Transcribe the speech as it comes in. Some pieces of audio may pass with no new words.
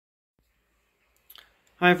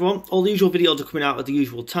Hi everyone, all the usual videos are coming out at the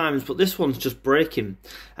usual times, but this one's just breaking,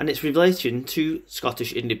 and it's relation to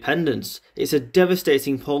Scottish independence. It's a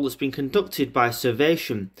devastating poll that's been conducted by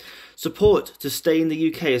Survation. Support to stay in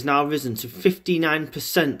the UK has now risen to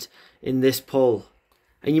 59% in this poll.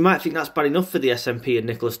 And you might think that's bad enough for the SNP and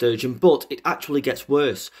Nicola Sturgeon, but it actually gets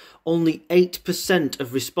worse. Only 8%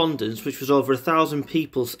 of respondents, which was over 1,000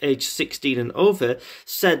 people aged 16 and over,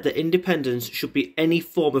 said that independence should be any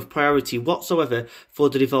form of priority whatsoever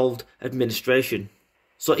for the devolved administration.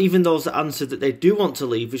 So even those that answered that they do want to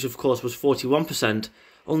leave, which of course was 41%,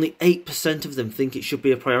 only 8% of them think it should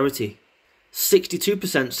be a priority.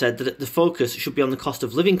 62% said that the focus should be on the cost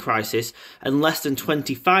of living crisis, and less than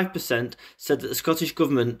 25% said that the Scottish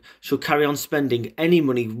Government should carry on spending any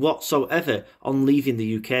money whatsoever on leaving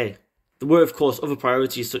the UK. There were of course other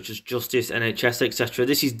priorities such as justice, NHS, etc.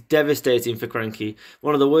 This is devastating for Krankie,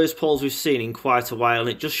 one of the worst polls we've seen in quite a while, and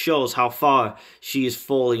it just shows how far she is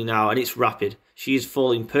falling now, and it's rapid. She is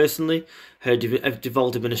falling personally, her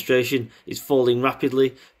devolved administration is falling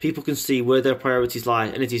rapidly. People can see where their priorities lie,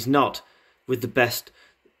 and it is not with the best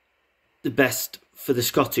for the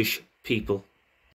Scottish people.